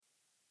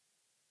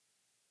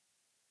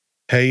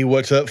Hey,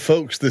 what's up,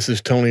 folks? This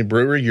is Tony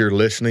Brewer. You're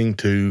listening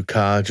to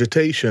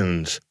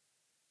Cogitations.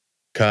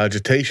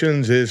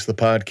 Cogitations is the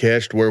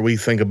podcast where we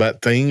think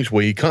about things,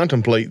 we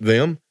contemplate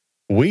them,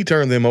 we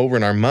turn them over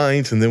in our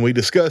minds, and then we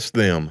discuss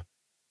them.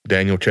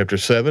 Daniel chapter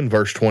 7,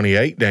 verse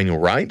 28, Daniel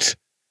writes,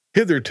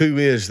 "Hitherto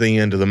is the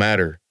end of the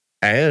matter.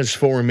 As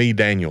for me,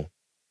 Daniel,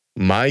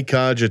 my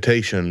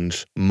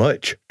cogitations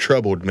much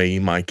troubled me,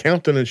 my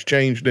countenance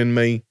changed in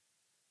me,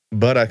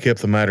 but I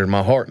kept the matter in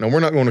my heart." Now, we're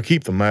not going to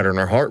keep the matter in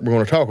our heart. We're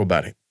going to talk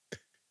about it.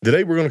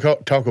 Today, we're going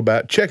to talk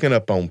about checking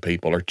up on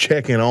people or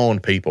checking on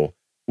people,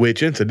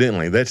 which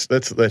incidentally,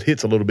 that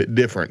hits a little bit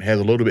different,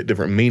 has a little bit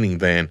different meaning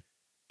than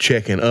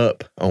checking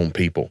up on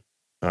people.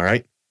 All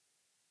right.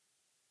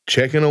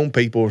 Checking on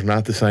people is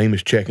not the same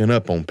as checking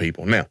up on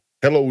people. Now,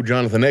 hello,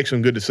 Jonathan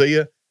Exum. Good to see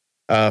you.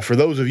 For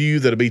those of you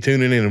that'll be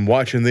tuning in and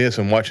watching this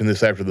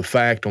after the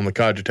fact on the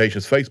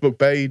Cogitations Facebook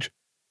page,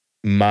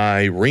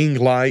 my ring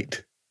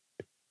light,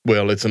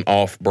 well, it's an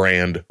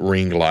off-brand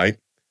ring light.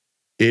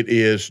 It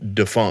is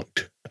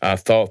defunct. I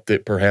thought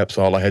that perhaps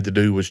all I had to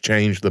do was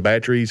change the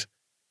batteries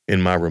in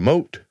my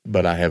remote,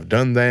 but I have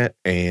done that,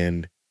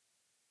 and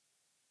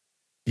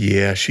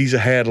yeah, she's a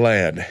had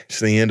lad. It's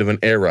the end of an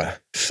era,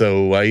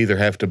 so I either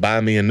have to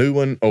buy me a new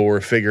one or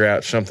figure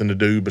out something to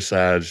do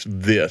besides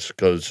this,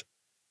 because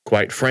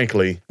quite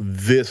frankly,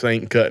 this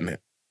ain't cutting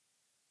it.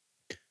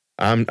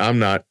 I'm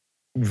not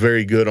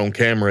very good on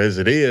camera as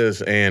it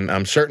is, and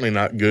I'm certainly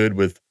not good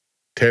with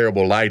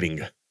terrible lighting.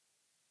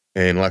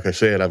 And like I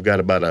said, I've got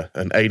about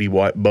an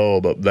 80-watt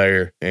bulb up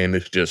there, and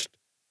it's just,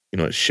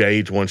 it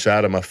shades one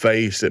side of my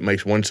face. It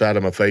makes one side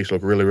of my face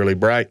look really, really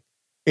bright.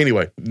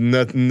 Anyway,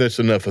 that's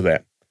enough of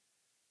that.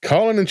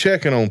 Calling and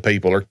checking on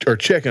people or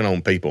checking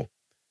on people.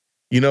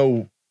 We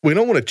don't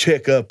want to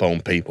check up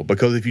on people,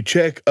 because if you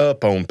check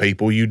up on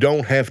people, you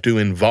don't have to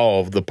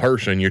involve the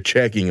person you're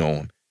checking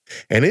on.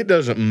 And it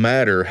doesn't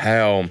matter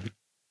how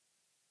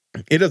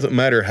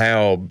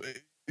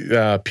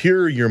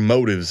pure your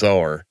motives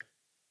are.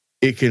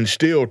 It can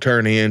still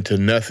turn into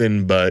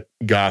nothing but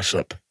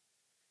gossip.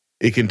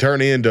 It can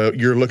turn into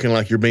you're looking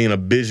like you're being a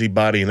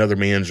busybody in other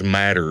men's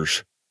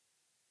matters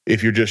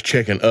if you're just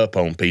checking up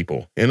on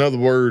people. In other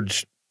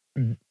words,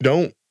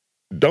 don't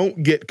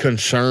get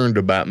concerned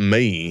about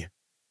me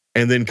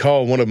and then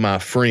call one of my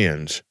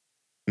friends.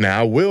 Now,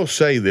 I will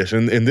say this,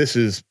 and this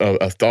is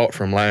a thought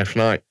from last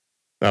night.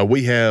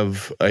 We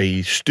have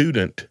a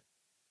student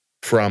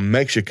from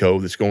Mexico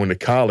that's going to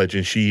college,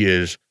 and she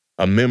is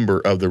a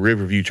member of the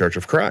Riverview Church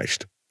of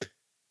Christ.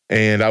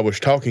 And I was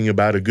talking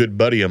about a good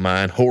buddy of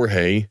mine,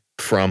 Jorge,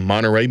 from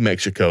Monterrey,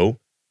 Mexico.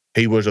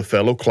 He was a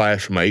fellow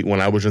classmate when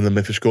I was in the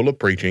Memphis School of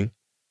Preaching.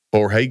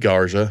 Jorge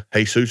Garza,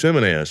 Jesus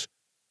Jimenez.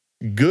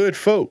 Good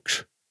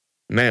folks.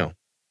 Now,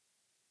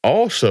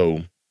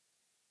 also,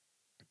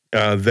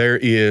 there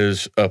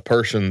is a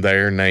person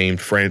there named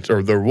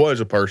there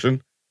was a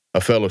person, a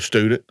fellow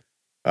student,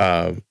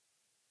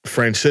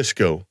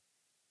 Francisco.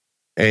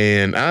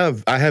 And I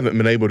haven't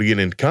been able to get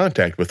in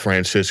contact with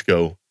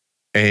Francisco,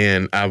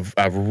 and I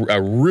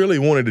really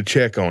wanted to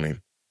check on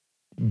him,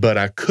 but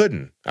I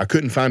couldn't. I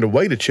couldn't find a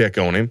way to check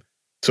on him.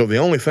 So the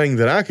only thing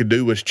that I could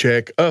do was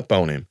check up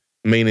on him,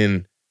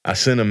 meaning I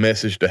sent a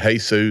message to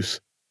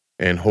Jesus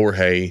and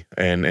Jorge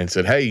and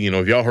said, "Hey,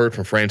 have y'all heard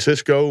from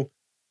Francisco?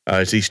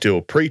 Is he still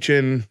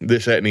preaching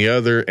this, that, and the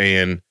other?"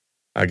 And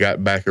I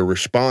got back a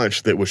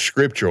response that was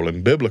scriptural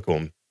and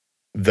biblical.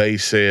 They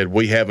said,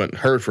 "We haven't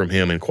heard from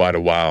him in quite a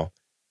while."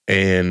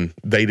 And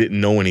they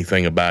didn't know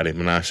anything about him.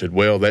 And I said,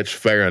 well, that's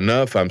fair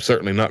enough. I'm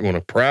certainly not going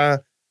to pry.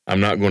 I'm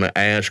not going to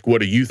ask,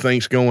 what do you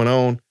think's going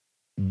on?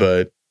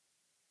 But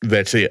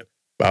that's it.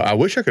 I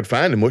wish I could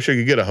find him. Wish I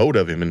could get a hold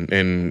of him.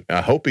 And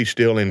I hope he's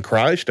still in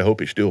Christ. I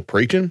hope he's still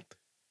preaching.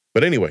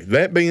 But anyway,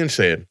 that being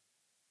said,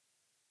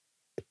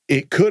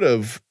 it could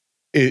have,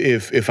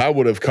 if I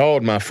would have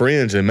called my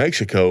friends in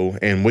Mexico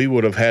and we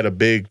would have had a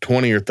big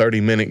 20 or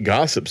 30-minute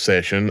gossip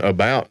session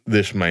about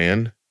this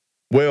man,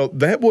 well,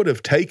 that would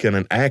have taken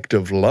an act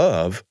of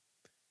love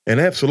and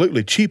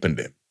absolutely cheapened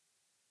him.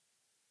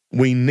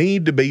 We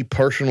need to be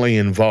personally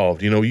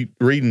involved. You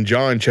read in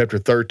John chapter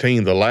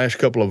 13, the last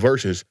couple of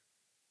verses,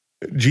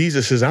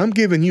 Jesus says, "I'm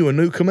giving you a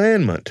new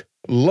commandment.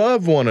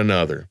 Love one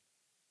another."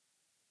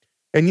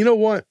 And you know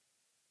what?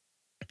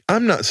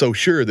 I'm not so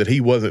sure that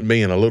he wasn't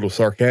being a little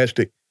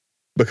sarcastic,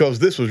 because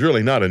this was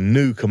really not a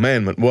new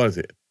commandment, was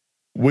it?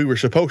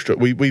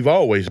 We've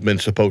always been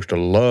supposed to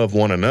love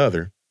one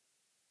another.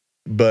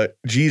 But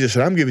Jesus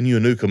said, "I'm giving you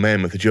a new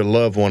commandment, that you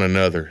love one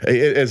another.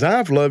 As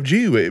I've loved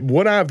you,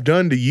 what I've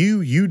done to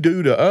you, you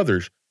do to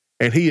others."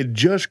 And he had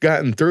just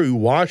gotten through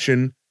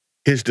washing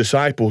his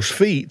disciples'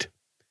 feet,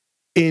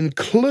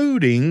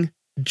 including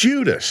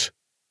Judas,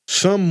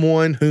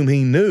 someone whom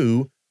he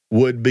knew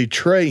would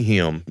betray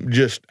him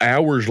just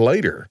hours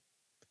later.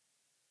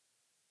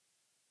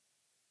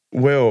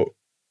 Well,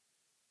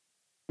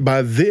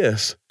 by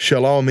this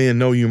shall all men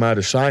know you my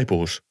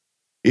disciples,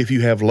 if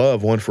you have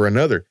love one for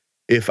another.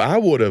 If I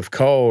would have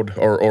called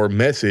or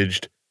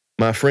messaged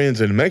my friends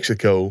in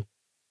Mexico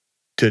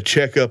to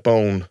check up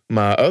on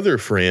my other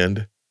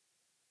friend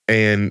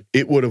and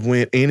it would have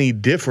went any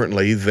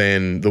differently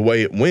than the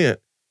way it went.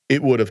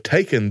 It would have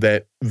taken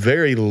that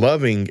very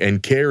loving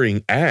and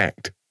caring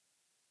act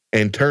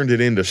and turned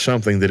it into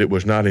something that it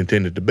was not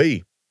intended to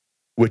be,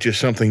 which is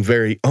something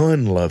very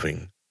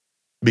unloving,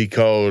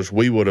 because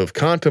we would have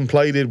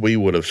contemplated, we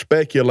would have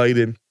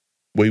speculated,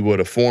 we would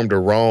have formed a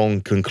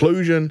wrong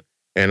conclusion,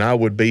 and I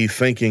would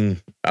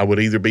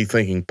either be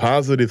thinking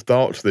positive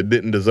thoughts that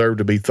didn't deserve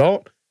to be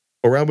thought,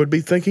 or I would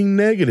be thinking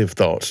negative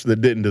thoughts that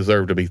didn't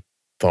deserve to be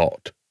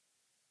thought.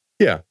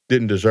 Yeah,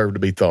 didn't deserve to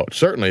be thought.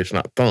 Certainly it's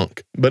not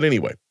thunk. But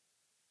anyway,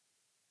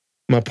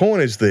 my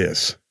point is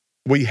this.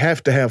 We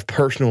have to have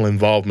personal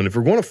involvement. If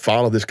we're going to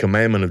follow this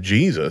commandment of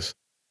Jesus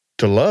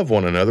to love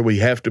one another, we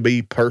have to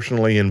be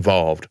personally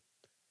involved.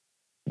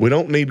 We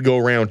don't need to go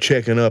around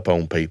checking up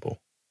on people.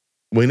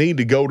 We need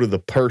to go to the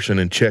person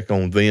and check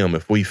on them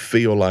if we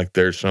feel like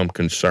there's some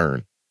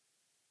concern.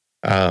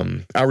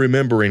 I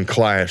remember in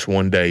class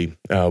one day,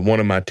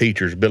 one of my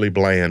teachers, Billy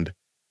Bland,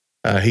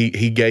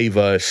 he gave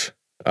us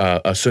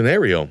a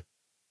scenario,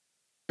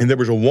 and there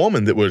was a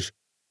woman that was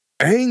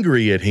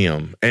angry at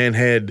him and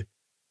had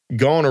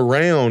gone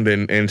around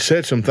and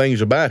said some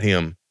things about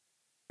him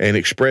and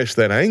expressed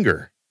that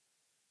anger.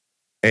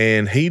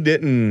 And he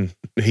didn't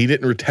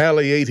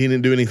retaliate. He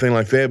didn't do anything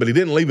like that, but he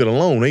didn't leave it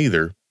alone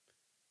either.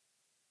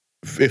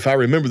 If I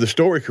remember the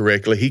story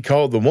correctly, he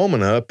called the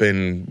woman up,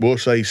 and we'll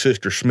say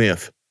Sister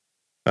Smith.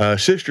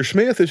 Sister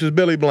Smith, this is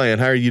Billy Bland.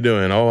 How are you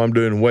doing? Oh, I'm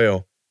doing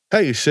well.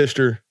 Hey,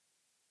 sister,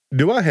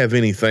 do I have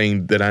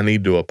anything that I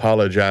need to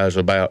apologize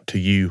about to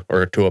you,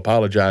 or to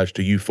apologize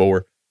to you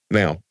for?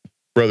 Now,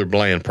 Brother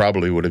Bland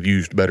probably would have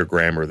used better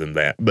grammar than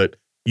that, but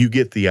you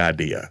get the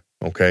idea,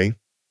 okay?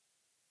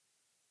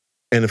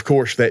 And of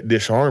course, that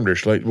disarmed her.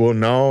 She's like, well,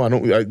 no, I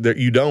don't.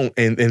 You don't.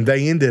 And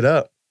they ended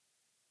up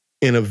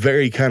in a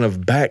very kind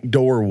of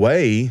backdoor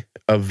way,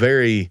 a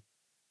very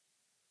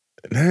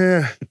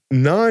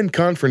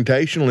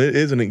non-confrontational. It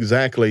isn't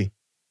exactly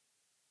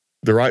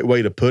the right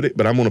way to put it,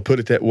 but I'm going to put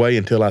it that way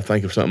until I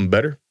think of something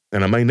better.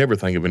 And I may never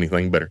think of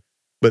anything better.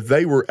 But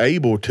they were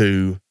able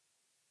to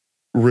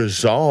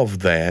resolve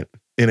that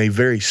in a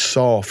very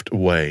soft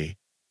way,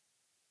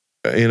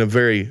 in a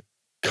very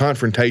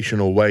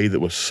confrontational way that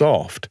was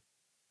soft,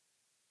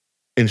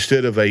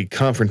 instead of a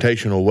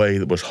confrontational way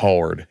that was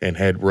hard and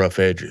had rough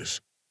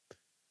edges.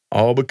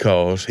 All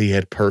because he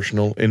had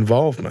personal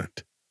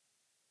involvement.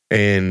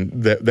 And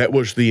that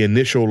was the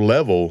initial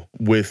level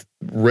with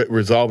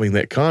resolving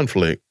that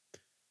conflict,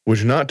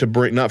 was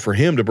not for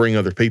him to bring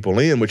other people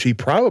in, which he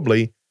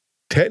probably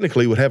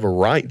technically would have a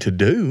right to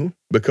do,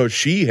 because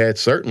she had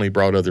certainly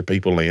brought other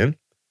people in.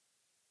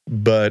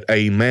 But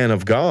a man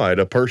of God,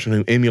 a person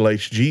who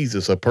emulates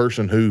Jesus, a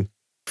person who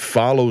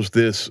follows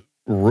this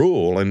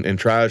rule and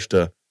tries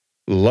to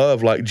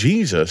love like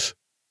Jesus,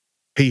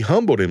 he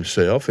humbled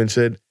himself and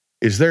said,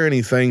 is there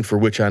anything for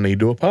which I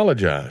need to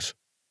apologize?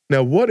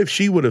 Now, what if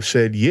she would have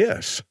said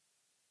yes?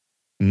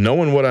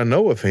 Knowing what I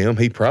know of him,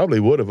 he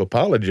probably would have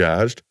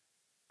apologized.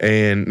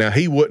 And now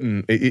he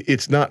wouldn't,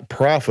 it's not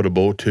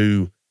profitable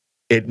to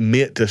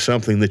admit to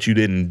something that you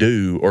didn't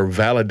do or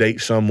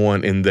validate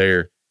someone in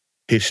their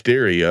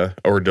hysteria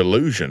or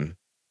delusion.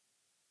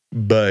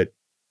 But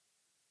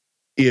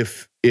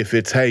if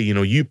it's, hey,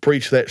 you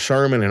preached that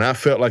sermon and I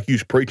felt like you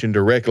was preaching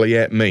directly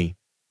at me.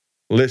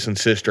 Listen,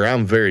 sister,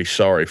 I'm very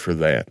sorry for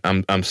that.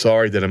 I'm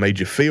sorry that I made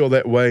you feel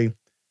that way.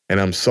 And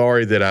I'm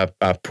sorry that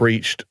I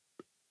preached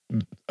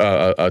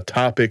a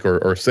topic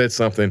or said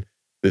something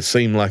that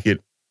seemed like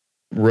it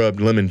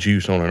rubbed lemon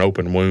juice on an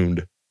open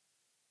wound.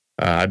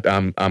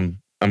 I'm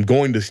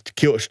going to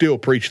still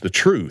preach the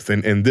truth,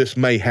 and this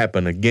may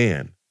happen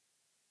again.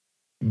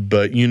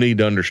 But you need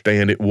to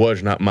understand it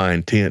was not my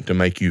intent to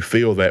make you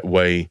feel that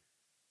way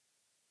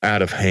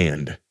out of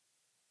hand.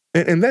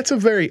 And that's a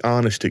very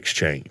honest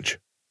exchange.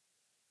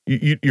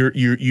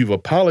 You've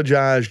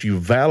apologized,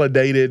 you've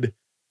validated,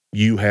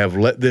 you have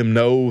let them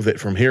know that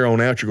from here on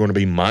out you're going to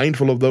be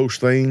mindful of those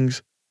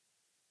things,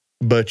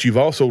 but you've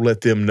also let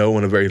them know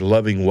in a very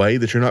loving way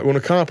that you're not going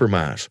to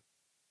compromise.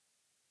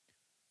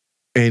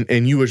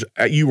 And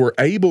you were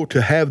able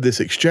to have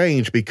this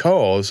exchange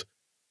because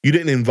you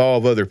didn't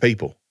involve other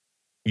people.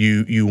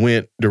 You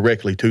went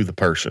directly to the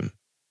person,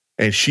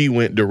 and she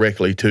went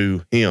directly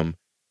to him.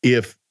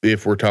 If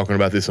we're talking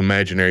about this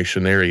imaginary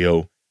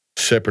scenario,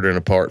 separate and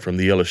apart from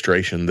the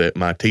illustration that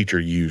my teacher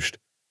used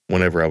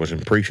whenever I was in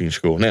preaching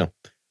school. Now,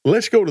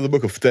 let's go to the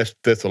book of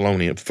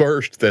Thessalonians,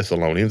 1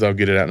 Thessalonians. I'll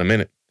get it out in a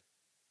minute.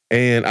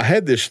 And I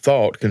had this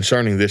thought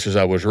concerning this as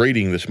I was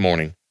reading this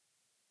morning.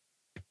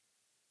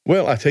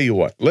 Well, I tell you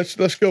what,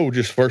 let's go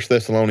just 1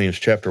 Thessalonians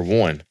chapter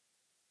 1,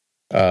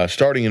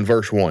 starting in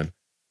verse 1.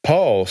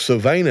 Paul,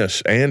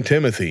 Silvanus, and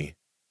Timothy,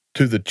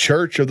 to the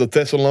church of the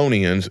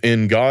Thessalonians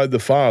in God the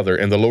Father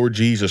and the Lord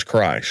Jesus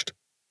Christ.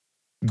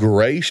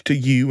 Grace to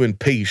you and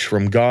peace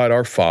from God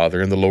our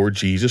Father and the Lord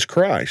Jesus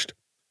Christ.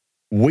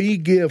 We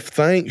give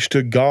thanks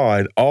to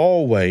God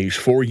always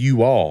for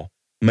you all,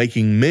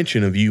 making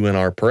mention of you in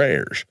our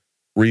prayers,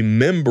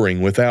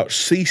 remembering without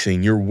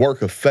ceasing your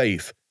work of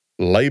faith,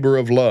 labor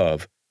of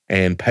love,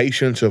 and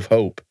patience of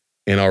hope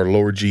in our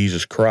Lord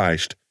Jesus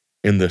Christ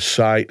in the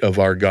sight of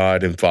our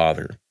God and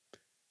Father,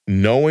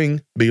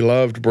 knowing,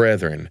 beloved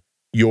brethren,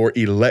 your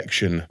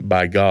election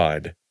by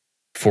God.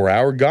 For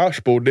our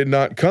gospel did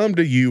not come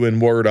to you in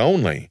word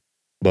only,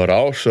 but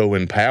also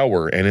in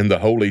power and in the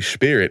Holy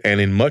Spirit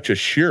and in much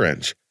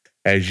assurance,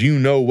 as you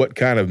know what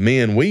kind of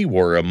men we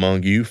were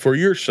among you for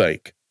your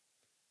sake.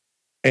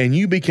 And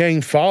you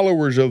became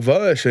followers of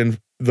us and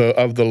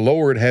of the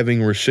Lord,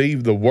 having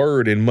received the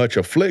word in much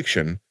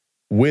affliction,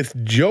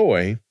 with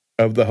joy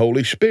of the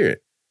Holy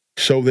Spirit,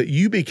 so that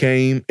you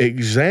became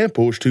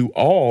examples to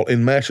all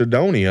in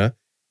Macedonia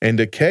and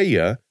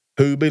Achaia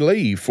who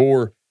believe.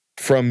 For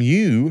from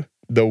you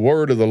the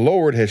word of the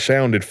Lord has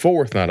sounded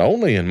forth not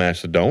only in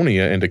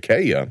Macedonia and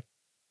Achaia,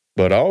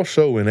 but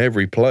also in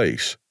every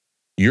place.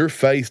 Your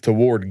faith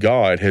toward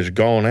God has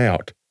gone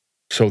out,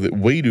 so that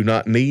we do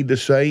not need to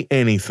say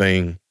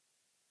anything.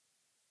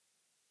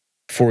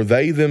 For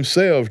they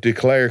themselves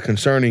declare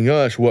concerning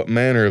us what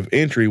manner of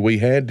entry we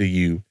had to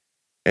you,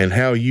 and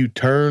how you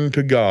turned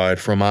to God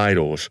from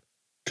idols,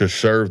 to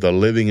serve the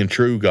living and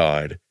true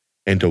God,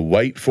 and to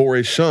wait for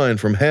his Son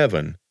from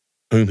heaven,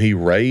 whom he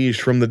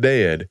raised from the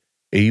dead,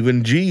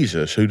 even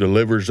Jesus, who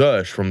delivers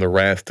us from the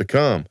wrath to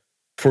come.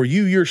 For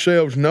you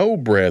yourselves know,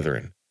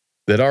 brethren,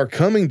 that our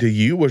coming to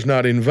you was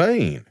not in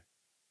vain.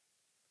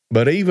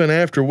 But even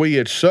after we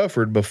had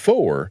suffered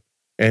before,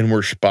 and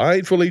were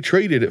spitefully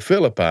treated at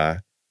Philippi,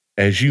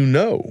 as you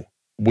know,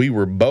 we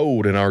were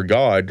bold in our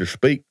God to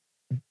speak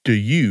to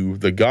you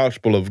the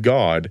gospel of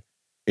God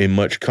in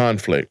much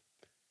conflict.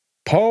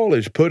 Paul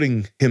is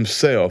putting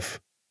himself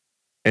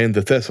and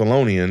the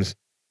Thessalonians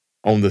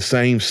on the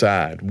same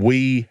side.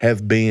 We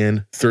have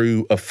been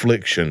through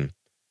affliction.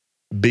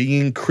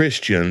 Being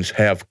Christians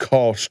have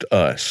cost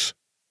us.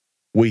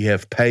 We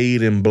have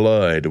paid in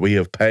blood. We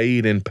have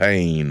paid in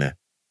pain.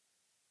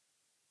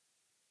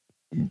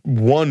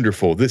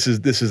 Wonderful. This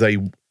is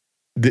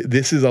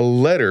a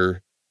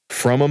letter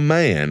from a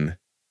man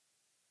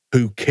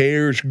who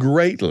cares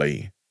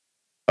greatly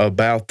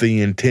about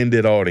the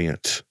intended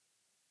audience.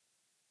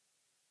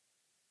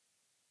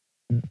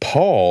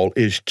 Paul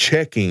is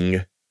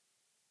checking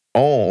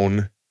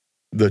on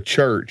the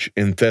church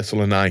in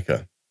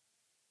Thessalonica.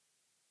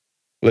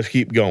 Let's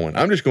keep going.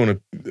 I'm just going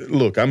to,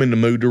 look, I'm in the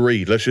mood to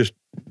read. Let's just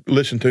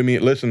listen to me.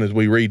 Listen as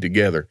we read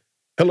together.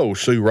 Hello,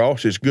 Sue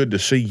Ross. It's good to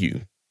see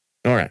you.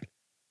 All right.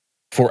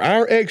 For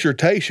our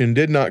exhortation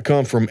did not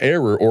come from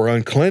error or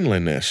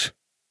uncleanliness,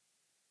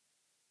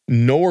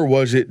 nor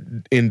was it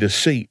in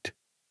deceit,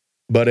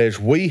 but as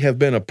we have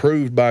been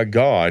approved by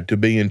God to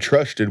be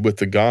entrusted with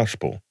the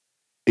gospel,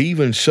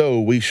 even so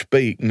we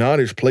speak not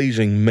as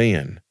pleasing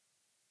men,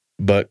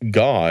 but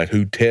God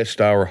who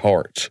tests our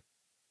hearts.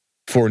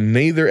 For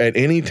neither at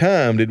any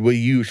time did we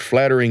use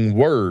flattering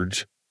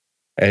words,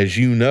 as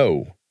you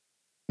know,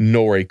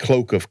 nor a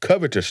cloak of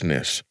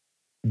covetousness.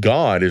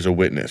 God is a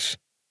witness.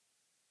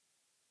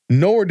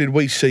 Nor did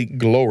we seek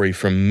glory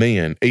from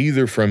men,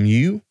 either from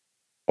you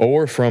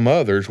or from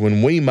others,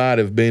 when we might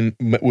have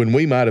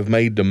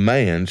made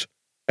demands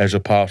as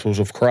apostles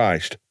of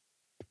Christ.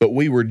 But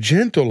we were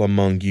gentle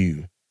among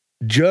you,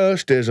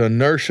 just as a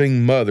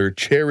nursing mother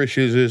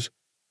cherishes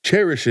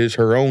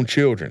her own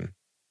children.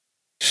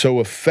 So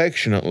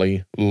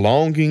affectionately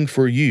longing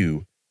for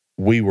you,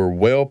 we were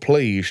well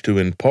pleased to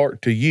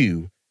impart to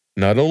you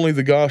not only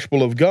the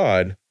gospel of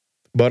God,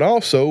 but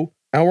also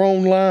our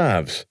own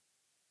lives,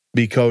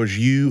 because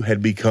you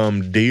had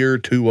become dear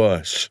to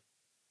us.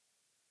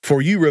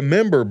 For you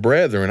remember,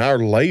 brethren, our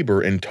labor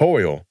and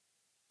toil,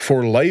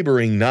 for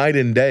laboring night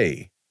and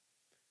day,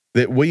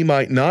 that we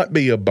might not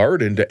be a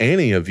burden to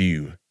any of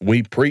you.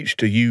 We preach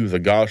to you the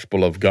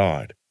gospel of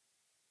God.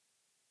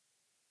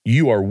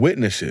 You are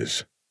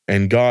witnesses,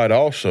 and God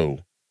also,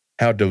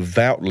 how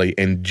devoutly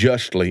and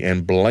justly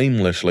and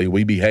blamelessly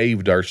we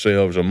behaved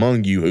ourselves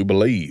among you who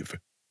believe.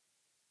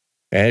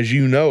 As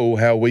you know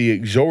how we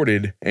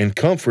exhorted and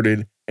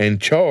comforted and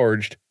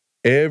charged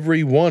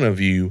every one of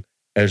you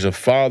as a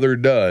father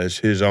does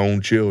his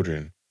own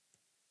children,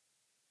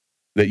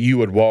 that you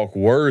would walk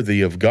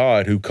worthy of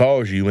God who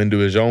calls you into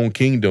his own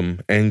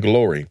kingdom and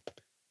glory.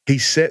 He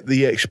set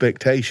the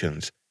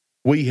expectations.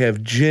 We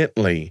have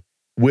gently,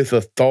 with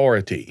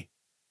authority,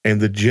 and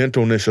the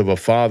gentleness of a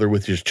father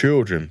with his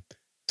children,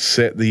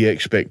 set the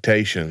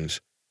expectations,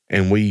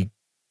 and we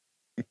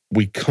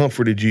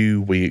comforted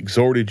you, we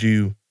exhorted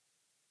you,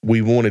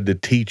 we wanted to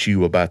teach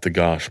you about the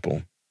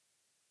gospel.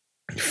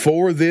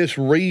 For this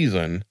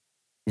reason,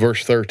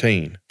 verse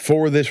 13,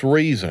 for this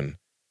reason,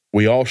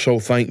 we also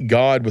thank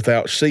God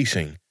without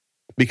ceasing,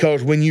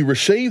 because when you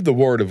received the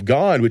word of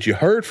God which you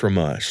heard from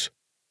us,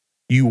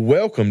 you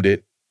welcomed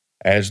it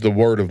as the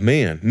word of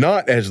men,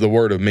 not as the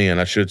word of men,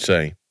 I should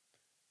say.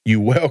 You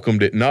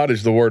welcomed it not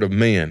as the word of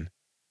men,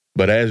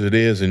 but as it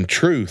is in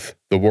truth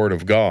the word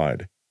of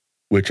God,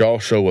 which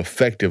also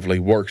effectively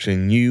works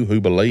in you who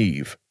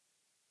believe.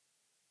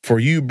 For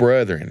you,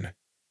 brethren,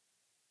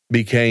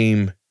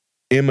 became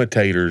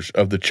imitators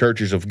of the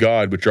churches of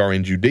God which are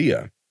in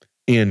Judea,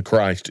 in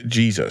Christ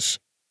Jesus.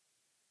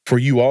 For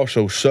you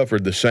also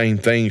suffered the same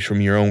things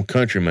from your own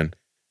countrymen,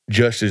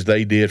 just as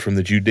they did from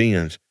the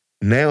Judeans.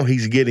 Now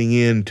he's getting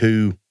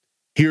into,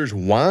 here's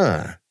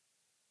why.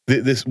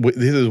 This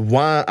is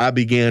why I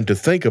began to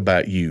think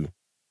about you,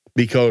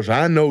 because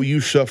I know you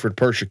suffered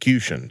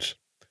persecutions.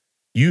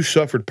 You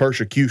suffered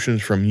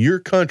persecutions from your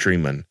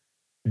countrymen,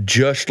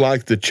 just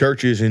like the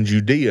churches in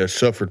Judea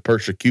suffered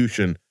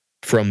persecution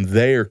from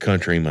their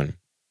countrymen.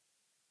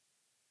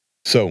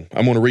 So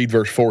I'm going to read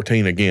verse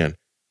 14 again.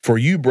 For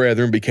you,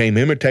 brethren, became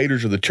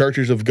imitators of the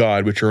churches of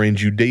God which are in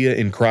Judea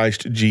in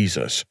Christ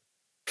Jesus.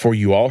 For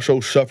you also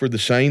suffered the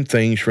same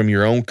things from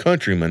your own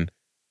countrymen,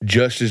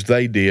 just as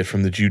they did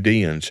from the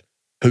Judeans,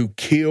 who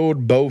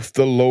killed both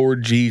the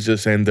Lord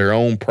Jesus and their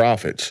own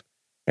prophets,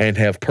 and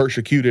have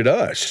persecuted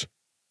us.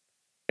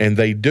 And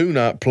they do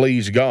not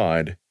please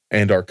God,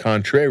 and are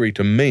contrary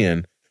to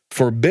men,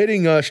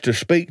 forbidding us to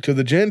speak to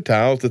the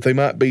Gentiles that they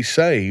might be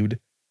saved,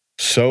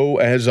 so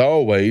as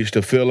always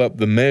to fill up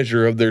the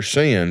measure of their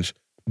sins,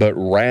 but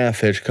wrath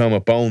has come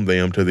upon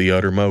them to the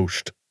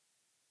uttermost.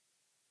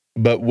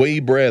 But we,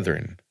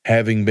 brethren,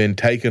 having been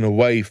taken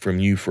away from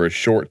you for a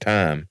short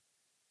time,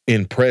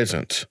 in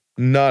presence,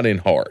 not in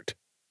heart,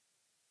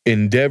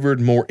 endeavored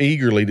more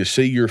eagerly to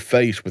see your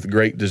face with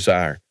great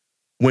desire.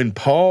 When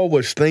Paul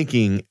was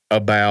thinking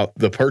about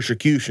the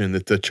persecution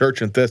that the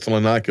church in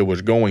Thessalonica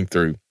was going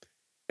through,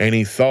 and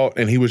he thought,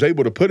 and he was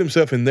able to put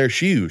himself in their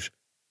shoes,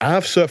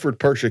 I've suffered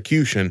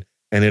persecution,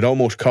 and it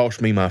almost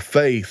cost me my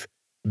faith.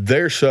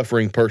 They're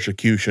suffering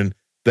persecution.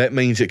 That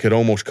means it could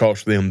almost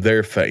cost them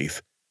their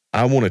faith.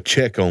 I want to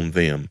check on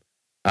them.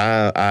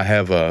 I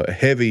have a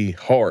heavy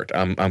heart.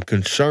 I'm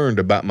concerned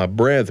about my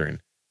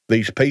brethren,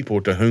 these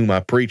people to whom I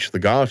preach the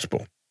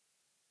gospel.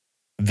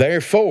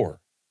 Therefore,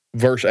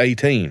 verse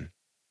 18,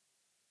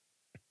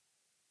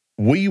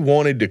 we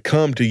wanted to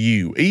come to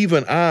you,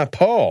 even I,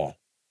 Paul,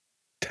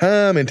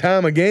 time and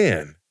time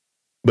again,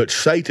 but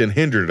Satan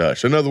hindered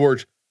us. In other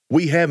words,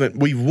 we've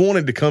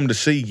wanted to come to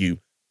see you.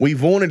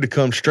 We've wanted to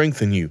come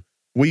strengthen you.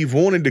 We've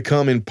wanted to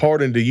come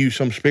impart into you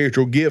some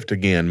spiritual gift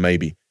again,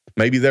 maybe.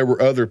 Maybe there were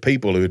other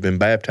people who had been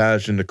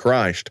baptized into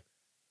Christ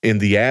in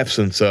the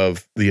absence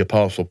of the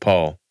Apostle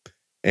Paul,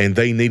 and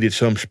they needed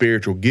some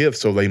spiritual gift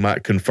so they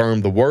might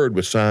confirm the word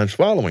with signs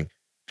following.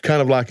 It's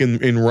kind of like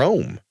in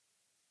Rome.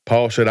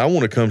 Paul said, I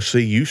want to come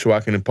see you so I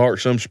can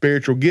impart some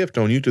spiritual gift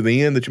on you to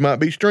the end that you might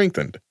be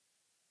strengthened.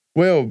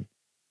 Well,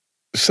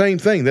 same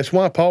thing. That's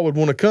why Paul would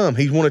want to come.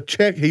 He wants to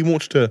check. He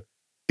wants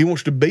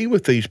to be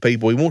with these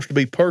people. He wants to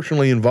be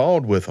personally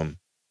involved with them.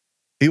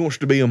 He wants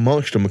to be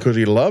amongst them because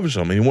he loves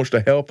them and he wants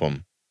to help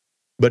them.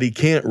 But he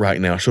can't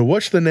right now. So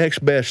what's the next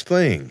best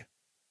thing?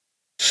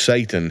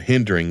 Satan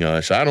hindering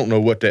us. I don't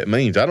know what that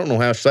means. I don't know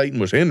how Satan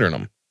was hindering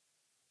them.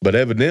 But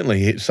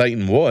evidently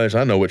Satan was.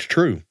 I know it's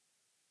true.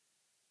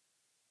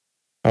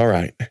 All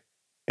right.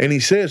 And he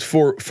says,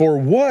 for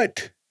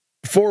what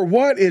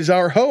is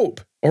our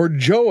hope or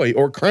joy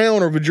or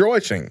crown or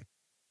rejoicing?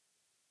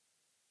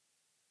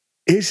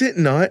 Is it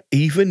not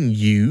even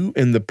you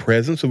in the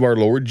presence of our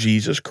Lord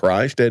Jesus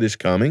Christ at his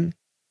coming?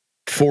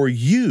 For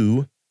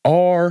you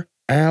are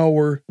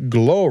our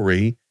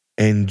glory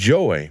and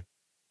joy.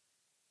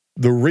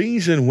 The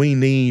reason we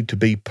need to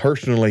be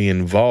personally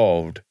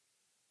involved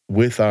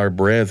with our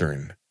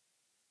brethren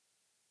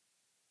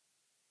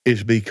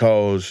is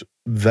because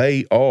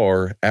they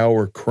are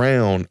our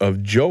crown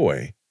of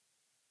joy.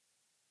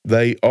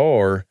 They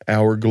are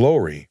our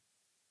glory.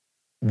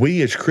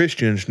 We as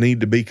Christians need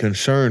to be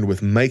concerned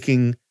with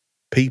making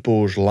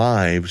people's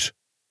lives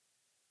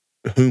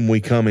whom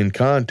we come in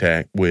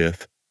contact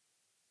with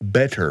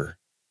better.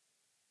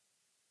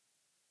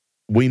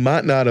 We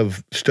might not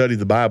have studied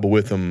the Bible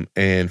with them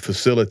and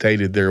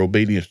facilitated their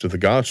obedience to the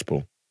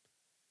gospel,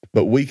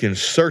 but we can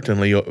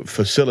certainly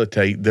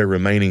facilitate their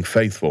remaining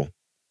faithful.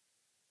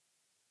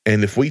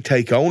 And if we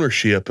take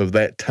ownership of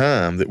that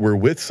time that we're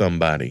with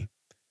somebody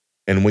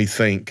and we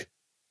think,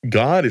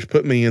 God has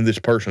put me in this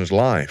person's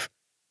life,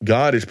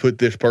 God has put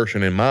this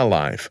person in my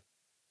life,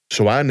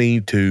 so I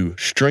need to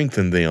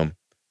strengthen them.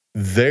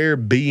 Their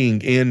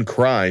being in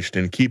Christ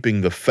and keeping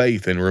the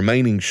faith and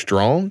remaining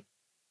strong,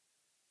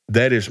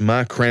 that is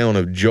my crown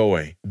of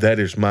joy. That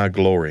is my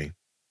glory.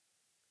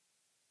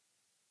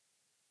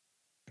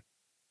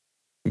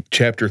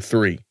 Chapter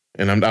 3,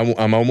 and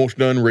I'm almost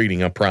done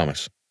reading, I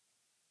promise.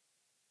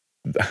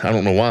 I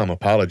don't know why I'm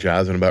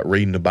apologizing about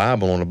reading the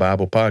Bible on a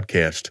Bible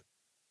podcast.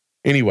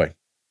 Anyway,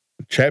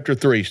 chapter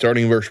 3,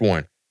 starting in verse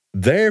 1.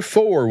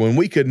 Therefore, when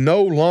we could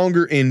no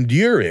longer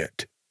endure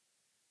it,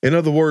 in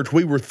other words,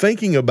 we were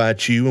thinking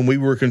about you and we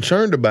were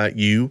concerned about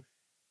you,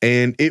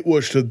 and it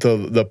was to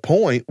the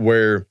point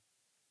where,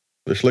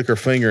 let's lick our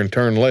finger and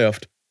turn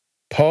left,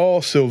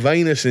 Paul,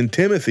 Silvanus, and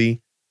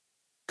Timothy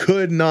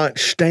could not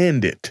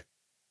stand it.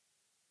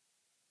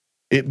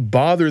 It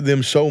bothered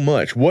them so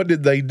much. What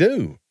did they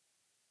do?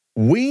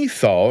 We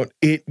thought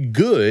it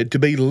good to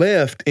be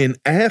left in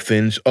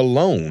Athens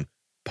alone.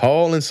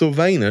 Paul and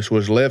Silvanus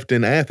was left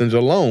in Athens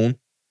alone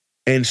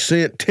and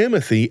sent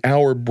Timothy,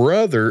 our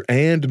brother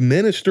and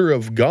minister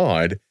of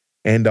God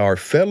and our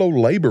fellow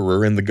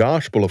laborer in the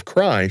gospel of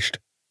Christ,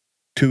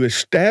 to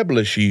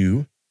establish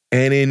you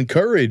and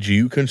encourage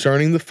you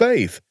concerning the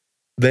faith,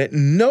 that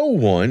no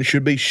one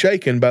should be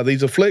shaken by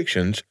these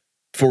afflictions,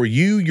 for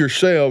you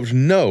yourselves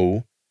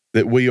know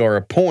that we are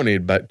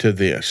appointed to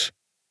this.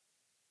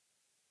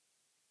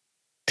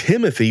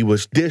 Timothy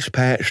was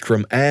dispatched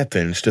from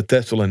Athens to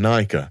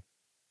Thessalonica.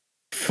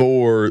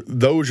 For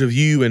those of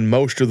you in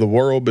most of the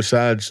world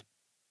besides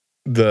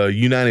the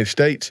United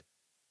States,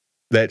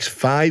 that's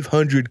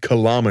 500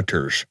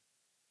 kilometers.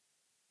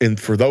 And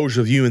for those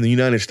of you in the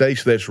United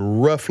States, that's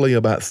roughly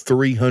about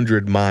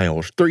 300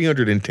 miles,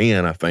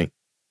 310, I think.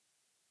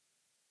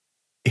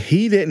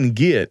 He didn't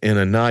get in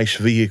a nice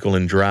vehicle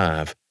and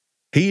drive.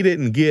 He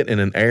didn't get in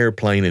an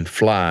airplane and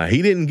fly.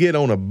 He didn't get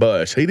on a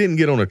bus. He didn't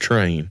get on a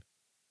train.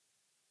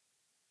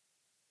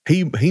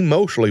 He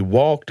mostly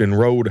walked and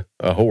rode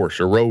a horse,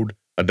 or rode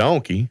a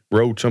donkey,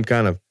 had some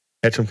kind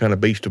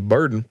of beast of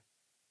burden,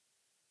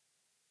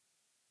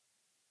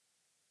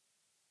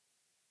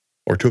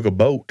 or took a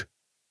boat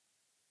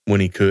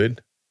when he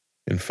could.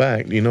 In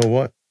fact, you know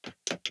what?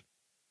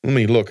 Let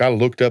me look. I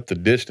looked up the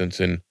distance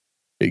and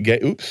it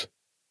gave,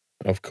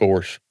 of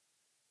course.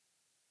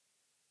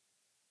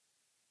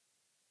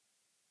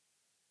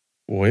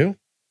 Well,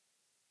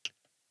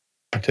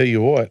 I tell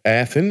you what,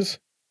 Athens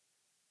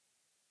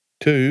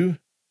to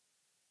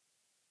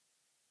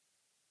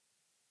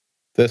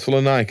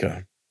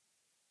Thessalonica,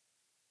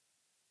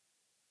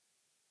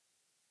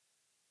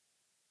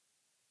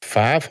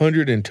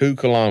 502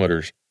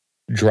 kilometers.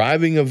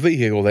 Driving a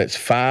vehicle, that's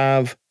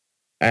 5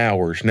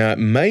 hours. Now, it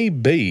may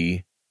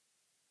be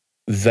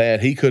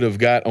that he could have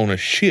got on a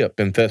ship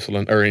in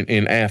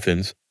in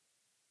Athens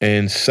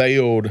and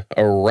sailed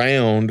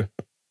around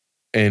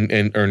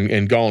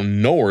and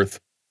gone north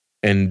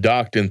and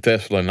docked in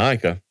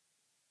Thessalonica.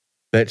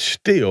 That's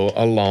still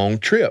a long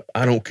trip.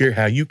 I don't care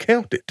how you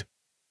count it.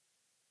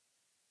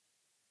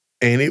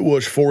 And it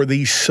was for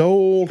the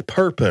sole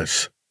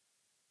purpose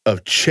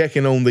of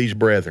checking on these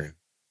brethren.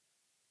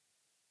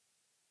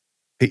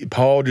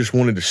 Paul just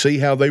wanted to see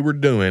how they were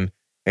doing,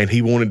 and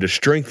he wanted to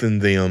strengthen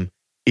them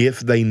if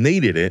they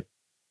needed it.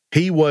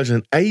 He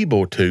wasn't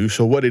able to,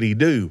 so what did he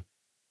do?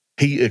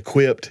 He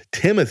equipped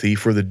Timothy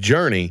for the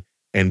journey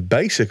and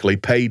basically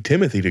paid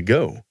Timothy to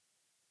go.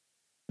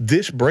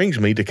 This brings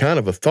me to kind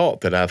of a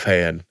thought that I've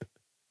had.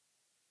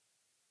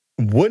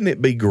 Wouldn't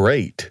it be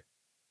great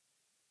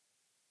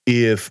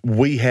if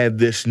we had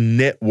this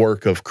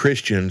network of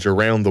Christians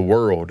around the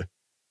world,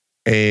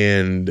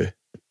 and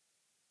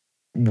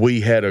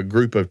we had a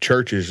group of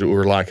churches that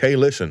were like, hey,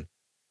 listen,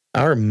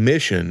 our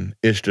mission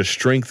is to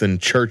strengthen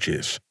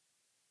churches.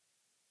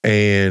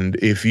 And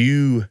if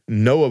you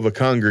know of a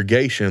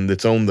congregation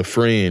that's on the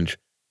fringe,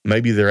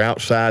 maybe they're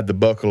outside the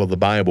buckle of the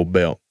Bible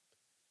Belt,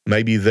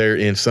 maybe they're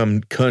in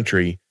some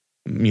country,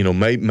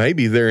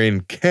 maybe they're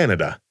in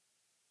Canada,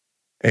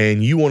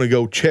 and you want to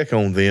go check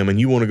on them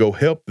and you want to go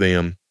help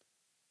them,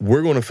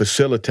 we're going to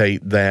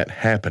facilitate that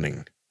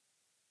happening.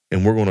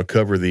 And we're going to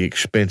cover the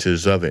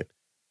expenses of it,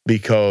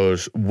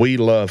 because we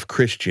love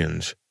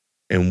Christians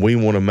and we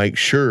want to make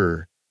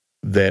sure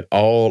that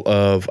all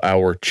of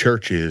our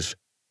churches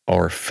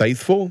are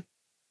faithful,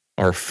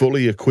 are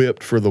fully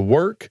equipped for the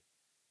work,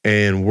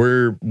 and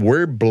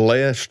we're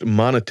blessed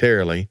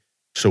monetarily.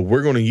 So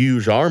we're going to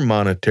use our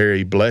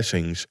monetary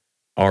blessings,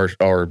 our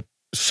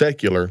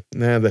secular,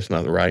 that's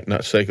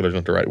not secular is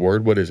not the right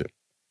word. What is it?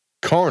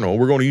 Carnal.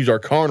 We're going to use our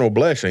carnal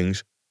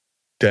blessings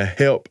to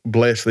help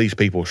bless these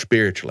people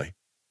spiritually.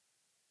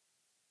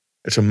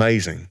 It's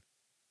amazing.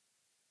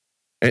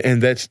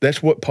 And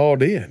that's what Paul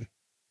did.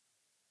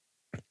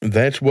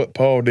 That's what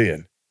Paul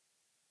did.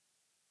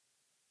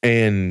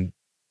 And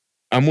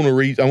I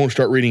want to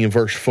start reading in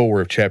verse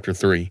 4 of chapter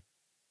 3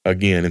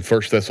 again in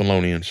 1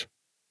 Thessalonians.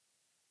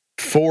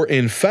 For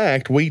in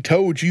fact, we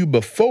told you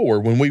before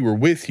when we were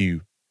with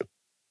you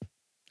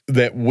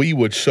that we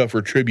would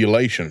suffer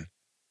tribulation,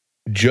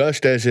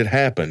 just as it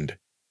happened,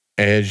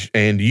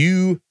 and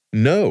you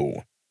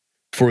know.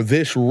 For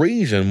this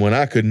reason, when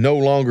I could no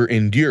longer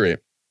endure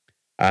it,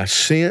 I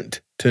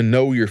sent to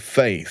know your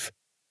faith,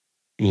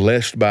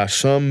 lest by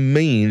some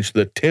means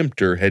the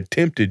tempter had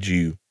tempted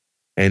you,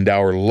 and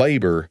our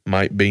labor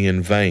might be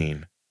in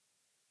vain.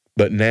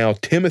 But now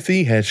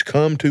Timothy has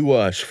come to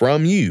us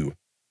from you,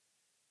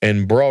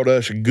 and brought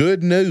us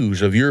good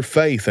news of your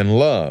faith and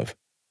love,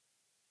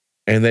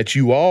 and that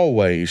you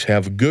always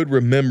have good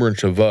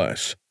remembrance of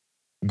us,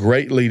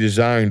 greatly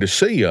desiring to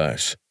see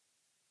us,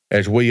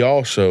 as we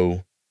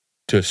also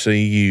to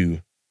see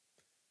you.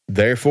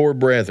 Therefore,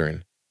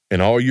 brethren, in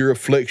all your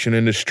affliction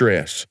and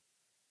distress,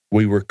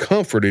 we were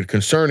comforted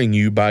concerning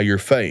you by your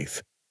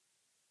faith.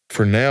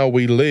 For now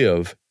we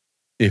live,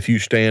 if you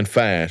stand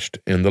fast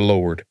in the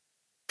Lord.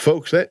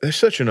 Folks, that's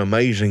such an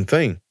amazing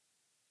thing.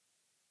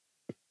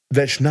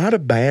 That's not a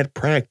bad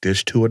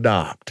practice to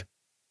adopt.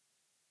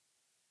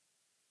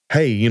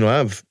 Hey,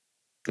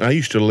 I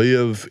used to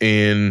live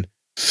in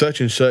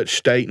such and such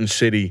state and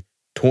city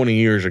 20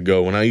 years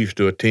ago, and I used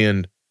to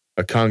attend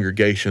a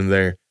congregation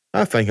there.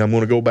 I think I'm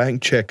going to go back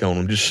and check on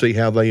them, just see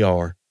how they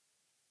are.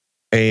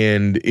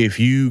 And if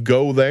you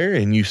go there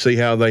and you see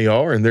how they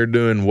are and they're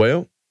doing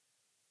well,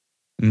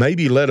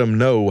 maybe let them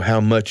know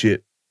how much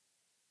it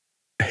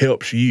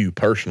helps you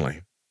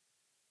personally.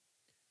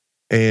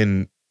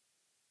 And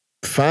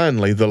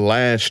finally, the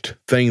last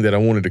thing that I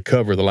wanted to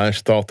cover, the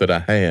last thought that I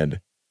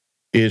had,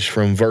 is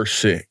from verse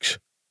 6.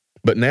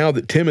 But now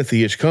that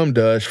Timothy has come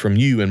to us from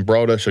you and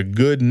brought us a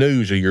good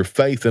news of your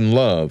faith and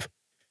love,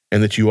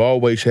 and that you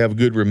always have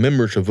good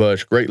remembrance of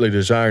us, greatly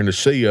desiring to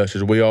see us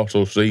as we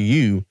also see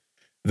you,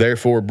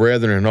 therefore,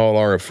 brethren, in all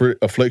our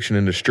affliction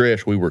and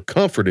distress, we were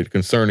comforted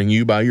concerning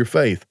you by your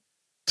faith.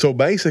 So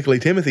basically,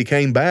 Timothy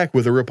came back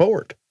with a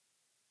report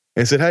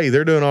and said, hey,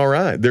 they're doing all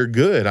right. They're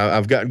good.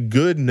 I've got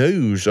good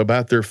news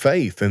about their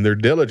faith and their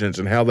diligence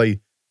and how they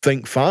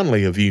think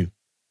fondly of you.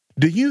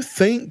 Do you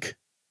think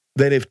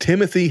that if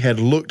Timothy had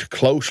looked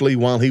closely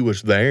while he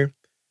was there,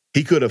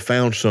 he could have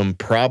found some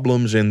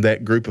problems in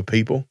that group of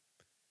people?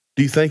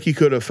 Do you think he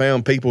could have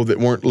found people that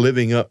weren't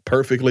living up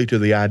perfectly to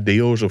the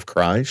ideals of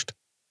Christ?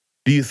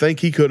 Do you think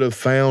he could have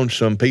found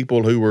some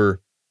people who were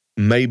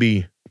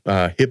maybe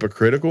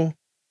hypocritical?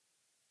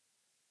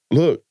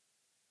 Look,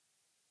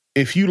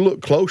 if you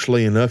look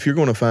closely enough, you're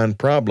going to find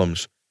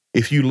problems.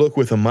 If you look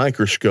with a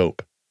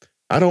microscope,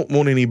 I don't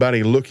want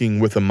anybody looking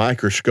with a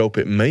microscope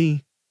at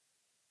me.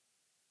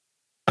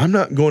 I'm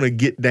not going to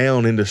get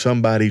down into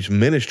somebody's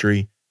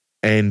ministry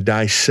and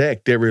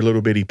dissect every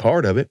little bitty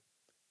part of it.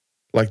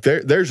 Like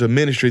there's a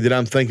ministry that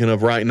I'm thinking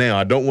of right now.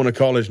 I don't want to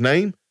call his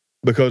name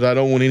because I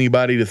don't want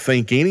anybody to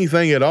think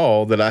anything at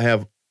all that I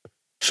have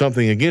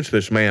something against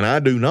this man. I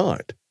do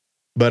not.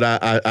 But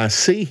I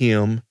see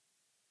him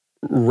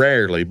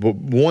rarely, but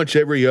once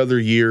every other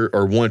year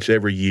or once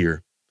every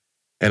year.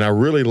 And I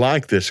really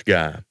like this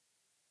guy.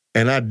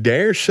 And I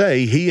dare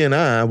say he and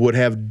I would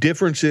have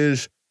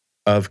differences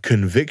of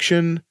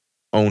conviction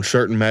on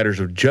certain matters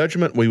of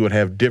judgment. We would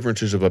have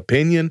differences of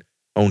opinion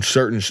on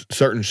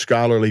certain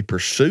scholarly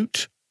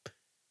pursuits.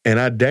 And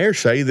I dare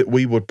say that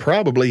we would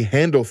probably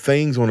handle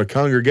things on a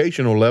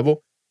congregational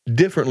level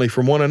differently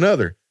from one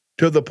another,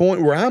 to the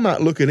point where I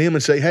might look at him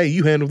and say, hey,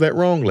 you handled that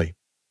wrongly.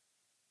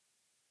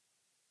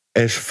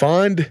 As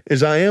fond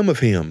as I am of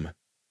him,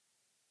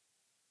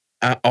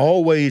 I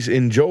always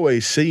enjoy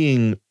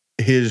seeing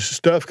his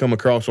stuff come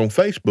across on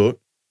Facebook,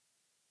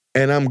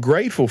 and I'm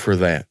grateful for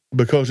that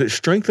because it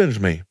strengthens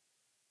me.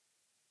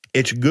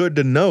 It's good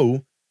to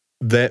know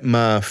that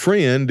my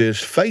friend is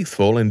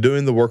faithful in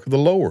doing the work of the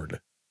Lord.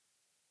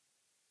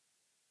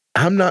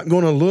 I'm not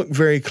going to look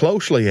very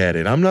closely at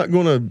it. I'm not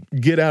going to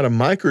get out a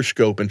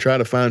microscope and try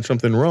to find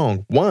something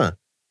wrong. Why?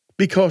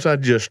 Because I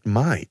just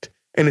might.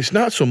 And it's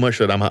not so much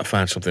that I might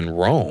find something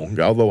wrong,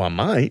 although I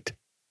might.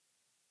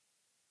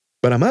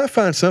 But I might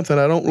find something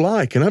I don't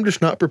like, and I'm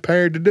just not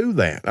prepared to do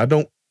that.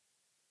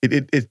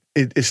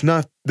 It's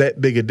not that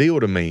big a deal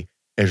to me.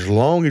 As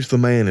long as the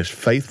man is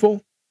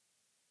faithful,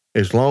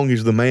 as long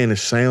as the man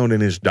is sound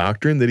in his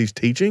doctrine that he's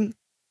teaching,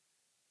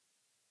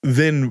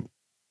 then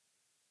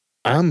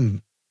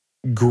I'm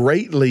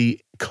greatly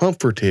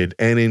comforted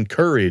and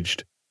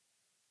encouraged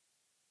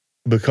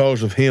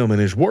because of him and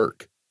his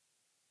work.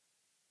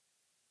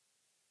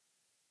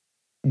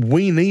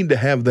 We need to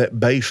have that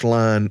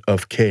baseline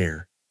of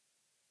care,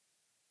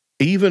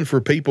 even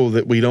for people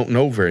that we don't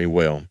know very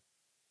well.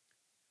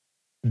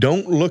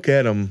 Don't look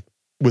at them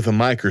with a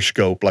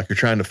microscope like you're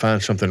trying to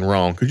find something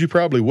wrong, because you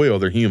probably will.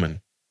 They're human.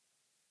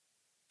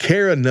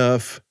 Care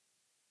enough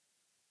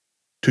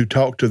to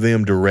talk to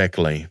them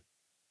directly,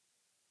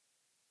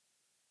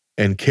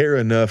 and care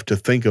enough to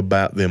think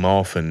about them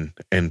often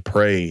and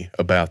pray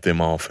about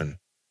them often.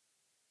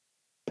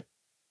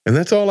 And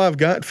that's all I've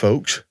got,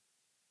 folks.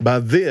 By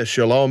this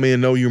shall all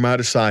men know you're my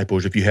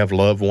disciples, if you have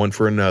love one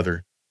for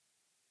another.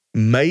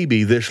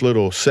 Maybe this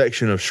little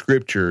section of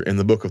scripture in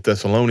the book of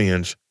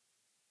Thessalonians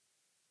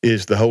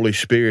is the Holy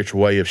Spirit's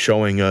way of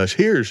showing us,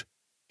 here's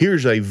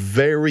a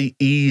very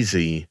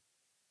easy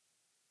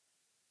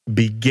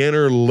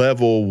beginner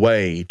level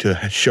way to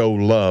show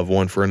love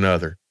one for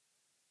another.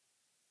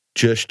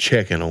 Just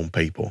checking on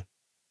people.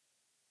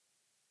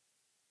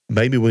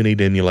 Maybe we need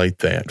to emulate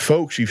that.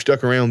 Folks, you've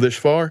stuck around this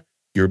far.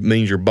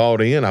 Means you're bought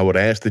in. I would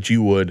ask that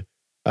you would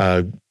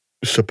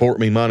support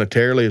me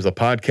monetarily as a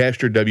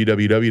podcaster,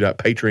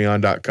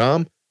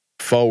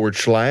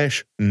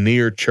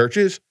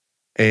 www.patreon.com/nearchurches.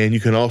 And you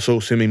can also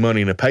send me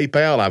money in a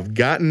PayPal. I've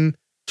gotten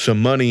some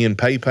money in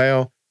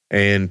PayPal,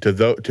 and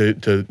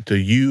to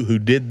you who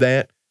did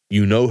that,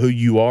 you know who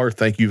you are.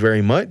 Thank you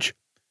very much.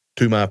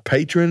 To my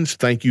patrons,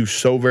 thank you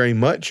so very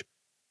much.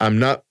 I'm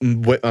not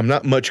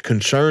much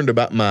concerned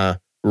about my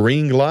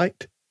ring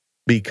light,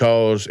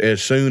 because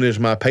as soon as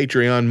my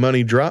Patreon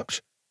money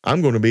drops,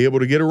 I'm going to be able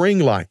to get a ring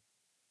light,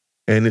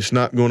 and it's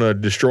not going to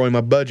destroy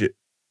my budget.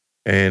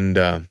 And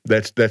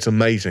that's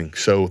amazing.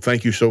 So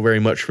thank you so very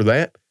much for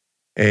that.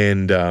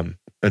 And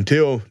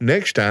until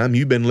next time,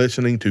 you've been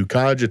listening to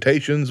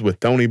Cogitations with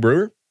Tony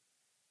Brewer.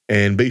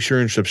 And be sure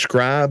and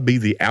subscribe, be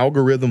the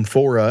algorithm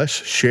for us,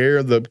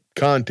 share the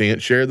content,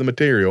 share the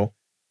material,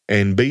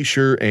 and be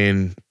sure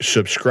and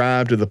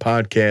subscribe to the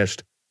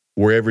podcast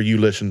wherever you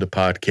listen to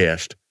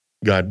podcasts.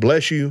 God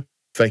bless you.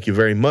 Thank you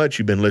very much.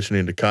 You've been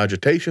listening to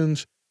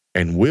Cogitations,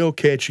 and we'll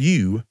catch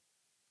you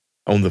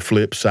on the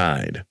flip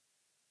side.